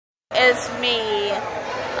It's me.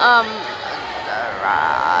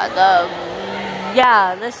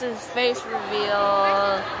 This is face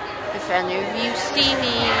reveal. If any of you see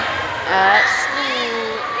me at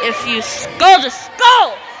school, if you go to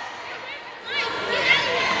school,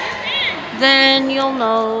 then you'll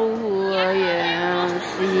know who I am.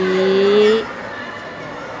 See?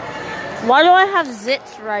 Why do I have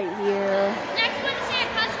zits right here?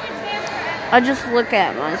 I just look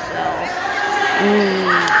at myself. A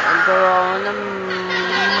girl in a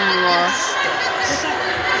mustache.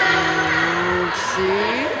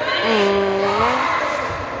 See?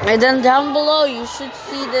 And then down below, you should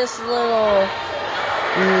see this little,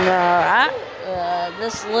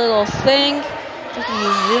 this little thing. If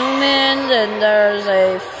you zoom in, then there's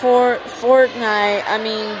a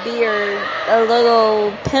beard, a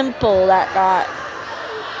little pimple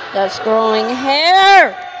that's growing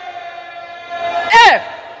hair.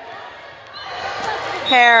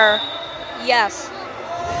 Hair, yes.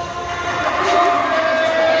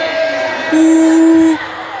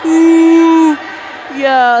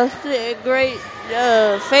 Yeah, great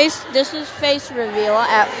face. This is face reveal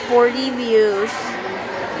at 40 views.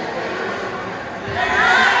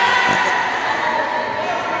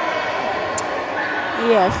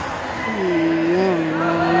 Yes.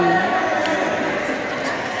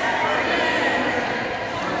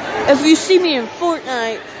 If you see me in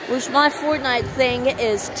Fortnite, which my Fortnite thing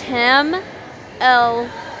is Tim L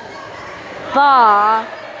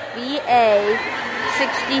BA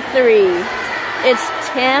 63. It's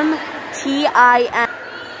Tim TIML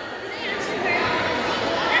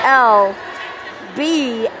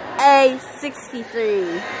BA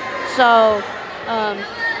 63. So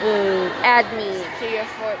add me to your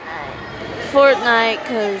Fortnite,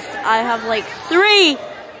 cause I have like three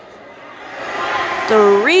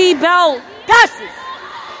bell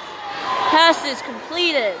passes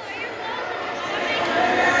completed.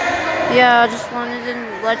 Yeah, I just wanted to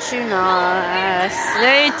let you know.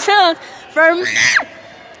 Stay tuned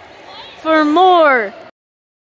for more